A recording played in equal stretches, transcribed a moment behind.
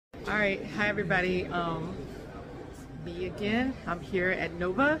All right, hi everybody. Me again. I'm here at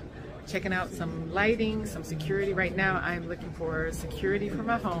Nova, checking out some lighting, some security. Right now, I'm looking for security for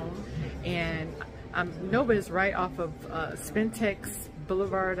my home, and Nova is right off of Spintex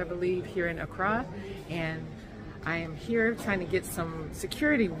Boulevard, I believe, here in Accra, and I am here trying to get some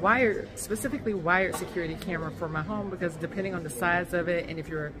security, specifically wired security camera for my home, because depending on the size of it, and if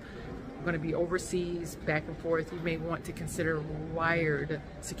you're going to be overseas back and forth, you may want to consider wired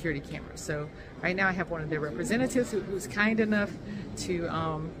security cameras. So right now I have one of their representatives who's kind enough to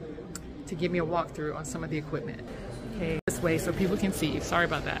give me a walkthrough on some of the equipment. Okay, this way so people can see. Sorry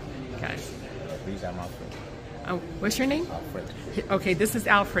about that, guys. Please, I'm Alfred. What's your name? Alfred. Okay, this is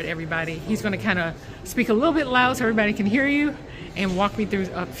Alfred, everybody. He's going to kind of speak a little bit loud so everybody can hear you and walk me through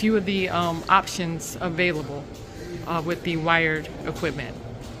a few of the options available with the wired equipment.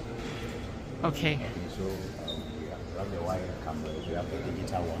 Okay. So we have the wired cameras, we have the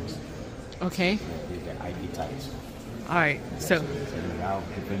digital ones. Okay. With the ID tags. All right. So we have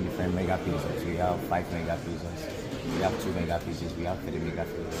different megapixels. We have 5 megapixels. We have 2 megapixels. We have 3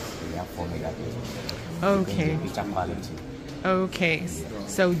 megapixels. We have 4 megapixels. Okay. Picture quality. Okay.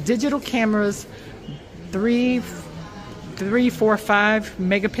 So digital cameras, 3, 4, 5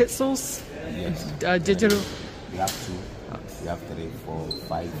 megapixels. Yes. Digital. We have 2. We have 3, 4,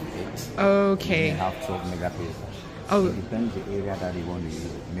 5, 8. Okay. We have 12 megapixels. Oh. It depends the area that you want to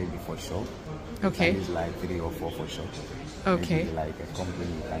use. Maybe for show. Okay. You can use like 3 or 4 for show. Okay. Maybe like a company,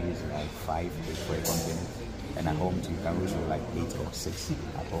 you can use like 5 for a company. And at home too, you can use like 8 or 6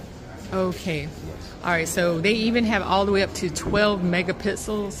 at home. Okay. Yes. All right. So they even have all the way up to 12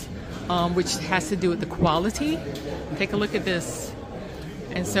 megapixels, which has to do with the quality. Take a look at this.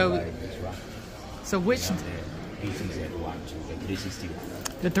 And so which?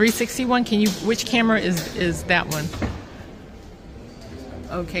 The 361. Can you? Which camera is that one?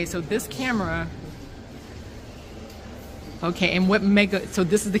 Okay, so this camera. Okay, and what mega? So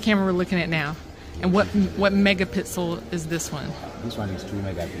this is the camera we're looking at now. And what megapixel is this one? This one is 2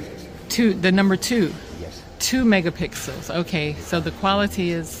 megapixels. 2. The number 2. Yes. 2 megapixels. Okay, so the quality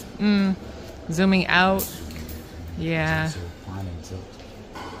is zooming out. Yeah. So pan and tilt.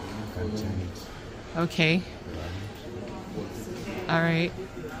 You can turn it. Okay. All right.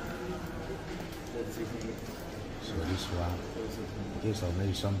 So this one, in case of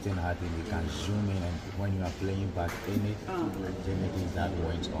maybe something happened, you can zoom in, and when you are playing back anything that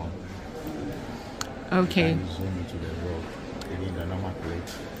went on. Okay. You can zoom into the road, again the normal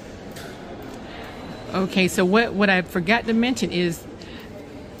plate. Okay, so what I forgot to mention is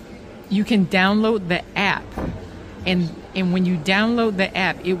you can download the app, and when you download the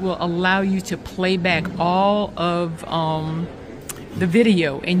app, it will allow you to play back all of the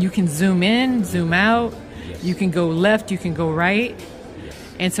video, and you can zoom in, zoom out. Yes. You can go left, you can go right. Yes.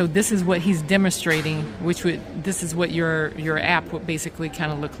 And so this is what he's demonstrating, this is what your app would basically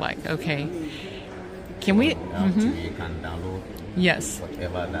kind of look like. Okay. Can we? You can download. Yes.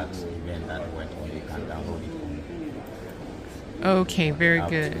 Whatever that event that went on, you can download it. Okay, very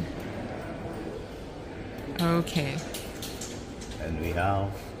good. Okay. And we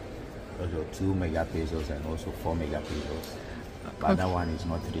have also 2 megapixels and also 4 megapixels. But that one is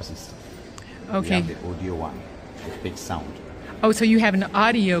not 360. Okay. We have the audio one, the pitch sound. Oh, so you have an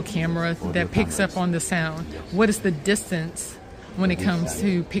audio camera that picks cameras. up on the sound. Yes. What is the distance when it comes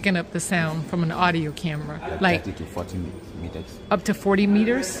to picking up the sound from an audio camera? Like 30 to 40 meters. up to 40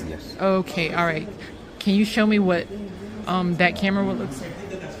 meters? Yes. Okay, all right. Can you show me what that camera will look like?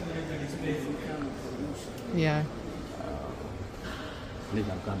 Yeah. Please,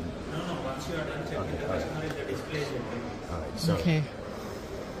 I'm coming. Okay, all right. All right, so, Okay.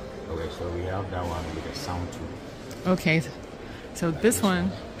 Okay, so we have that one with a sound too. Okay. So this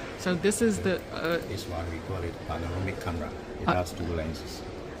one. So this is the. This one we call it panoramic camera. It has 2 lenses.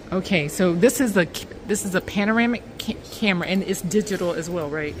 Okay. So this is a panoramic camera, and it's digital as well,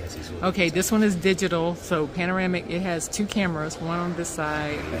 right? Yes, it's Okay. This one is digital. So panoramic. It has 2 cameras, one on this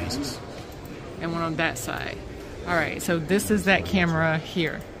side lenses. and one on that side. All right. So this is that camera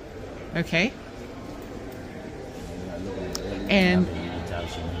here. Okay. And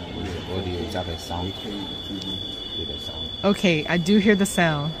okay, I do hear the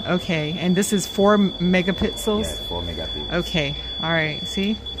sound. Okay, and this is 4 megapixels? Yes, 4 megapixels. Okay, all right,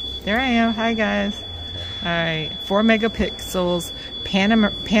 see? There I am. Hi, guys. All right, 4 megapixels,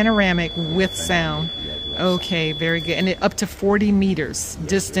 panoramic with sound. Okay, very good. And it, up to 40 meters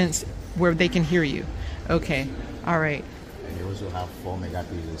distance where they can hear you. Okay, all right. And you also have 4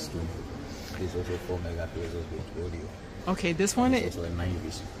 megapixels too. This also 4 megapixels with audio. Okay, this one is also a 9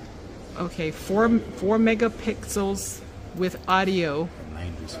 vision. okay. 4 megapixels with audio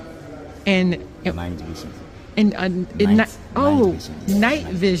Night vision. and Night vision. night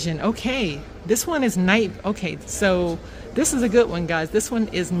vision. Okay, this one is night. Okay, so this is a good one, guys. This one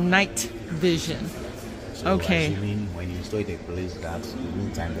is night vision. So okay. Assuming when you store it a place that in the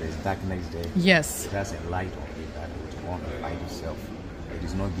meantime there is darkness there. Yes. There's a light on it that would want the light itself. It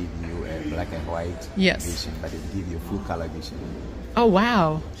does not give you a black and white yes. vision, but it gives you full color vision. Oh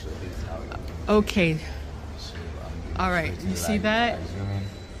wow. So this is how it is. Okay. So, all right. You see that? Assuming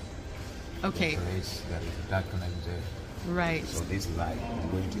okay. Place that is darkness there. Right. So this light is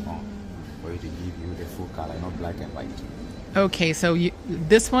going to on for it to give you the full color, not black and white. Okay, so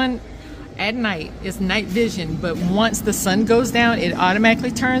this one at night is night vision, but once the sun goes down, it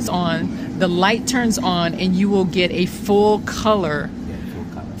automatically turns on, the light turns on, and you will get a full color.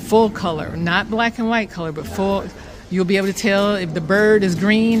 Yeah, full color, not black and white color, but full. You'll be able to tell if the bird is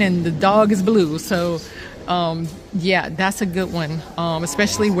green and the dog is blue. So yeah, that's a good one,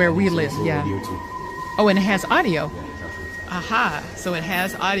 especially where we live. Yeah. Oh, and it has audio. Aha, so it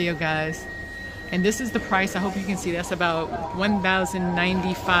has audio, guys. And this is the price. I hope you can see. That's about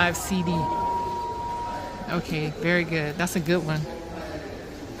 1,095 CD. Okay, very good. That's a good one.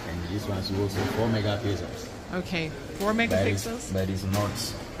 And this one's also 4 megapixels. Okay, 4 megapixels. But it's not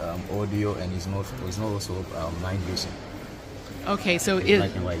audio, and it's not also night vision. Okay, so it's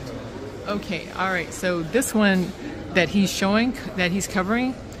black and white. Okay, all right. So this one that he's showing, that he's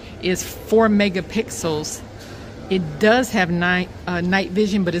covering, is 4 megapixels. It does have night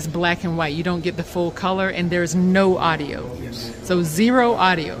vision, but it's black and white. You don't get the full color, and there's no audio. Yes. So zero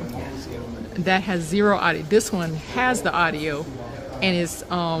audio. Yeah, zero. That has zero audio. This one has the audio, and is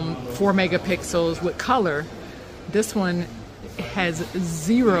 4 megapixels with color. This one has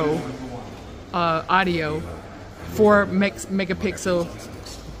zero audio, 4 megapixel,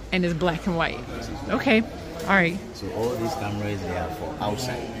 and is black and white. Okay, all right. So all these cameras, they are for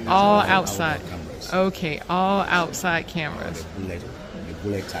outside. All outside. Okay, all outside cameras. The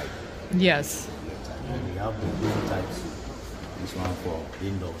bullet type. Yes. And we have the bullet types. This one for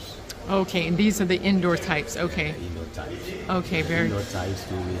indoors. Okay, and these are the indoor types. Okay. Indoor types. Okay, very. Indoor types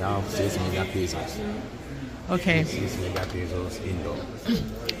too. We have 6 megapixels. Okay. 6 megapixels indoor.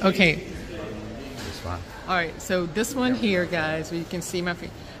 Okay. This one. All right. So this one here, guys, you can see my.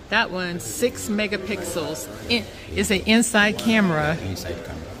 That one, 6 megapixels. Is an inside camera. Inside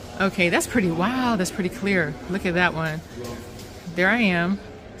camera. Okay, that's pretty. Wow, that's pretty clear. Look at that one. There I am.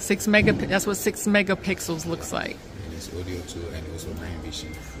 6 megapixels. That's what 6 megapixels looks like. And it's audio too, and also night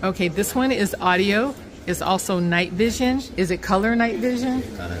vision. Okay, this one is audio. It's also night vision. Is it color night vision?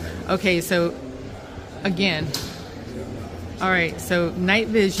 Okay, so again. All right, so night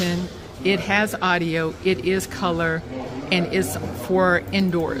vision. It has audio. It is color, and it's for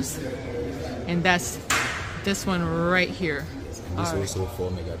indoors. And that's this one right here. This also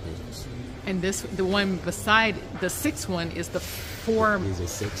 4 megapixels. And this, the one beside the 6 one, is the 4. This is a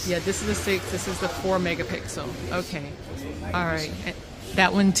 6. Yeah, this is the 6. This is the 4 megapixel. Okay. All right.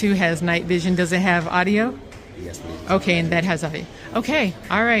 That one too has night vision. Does it have audio? Yes, please. Okay, and that has audio. Okay.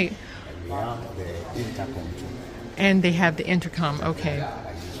 All right. And we have the intercom too. And they have the intercom. Okay.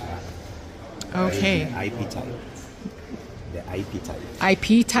 Okay. The IP type. The IP type.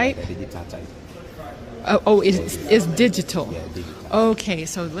 IP type? The digital type. Oh, it's digital. Yeah, digital. Okay,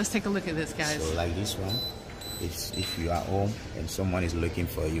 so let's take a look at this, guys. So like this one, if you are home and someone is looking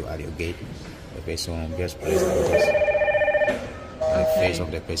for you at your gate, the person just press and just the face of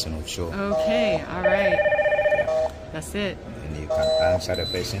the person will show. Okay, all right. That's it. And you can answer the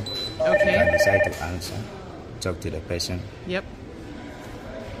person. Okay. You can decide to answer, talk to the person. Yep.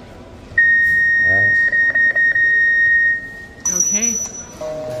 Okay.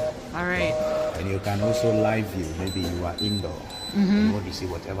 All right. And you can also live view. Maybe you are indoor. You want to see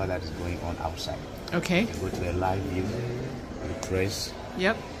whatever that is going on outside. Okay. You go to the live view. You press.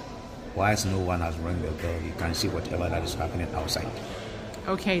 Yep. Whilst no one has rung the bell, you can see whatever that is happening outside.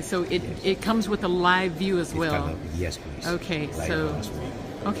 Okay, so it comes with a live view as well. Yes, please. Okay, live so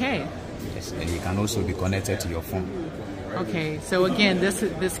okay. Yes, and you can also be connected to your phone. Okay, so again, this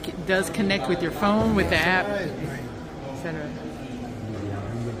does connect with your phone, with the app, etc.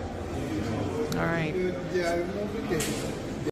 All right.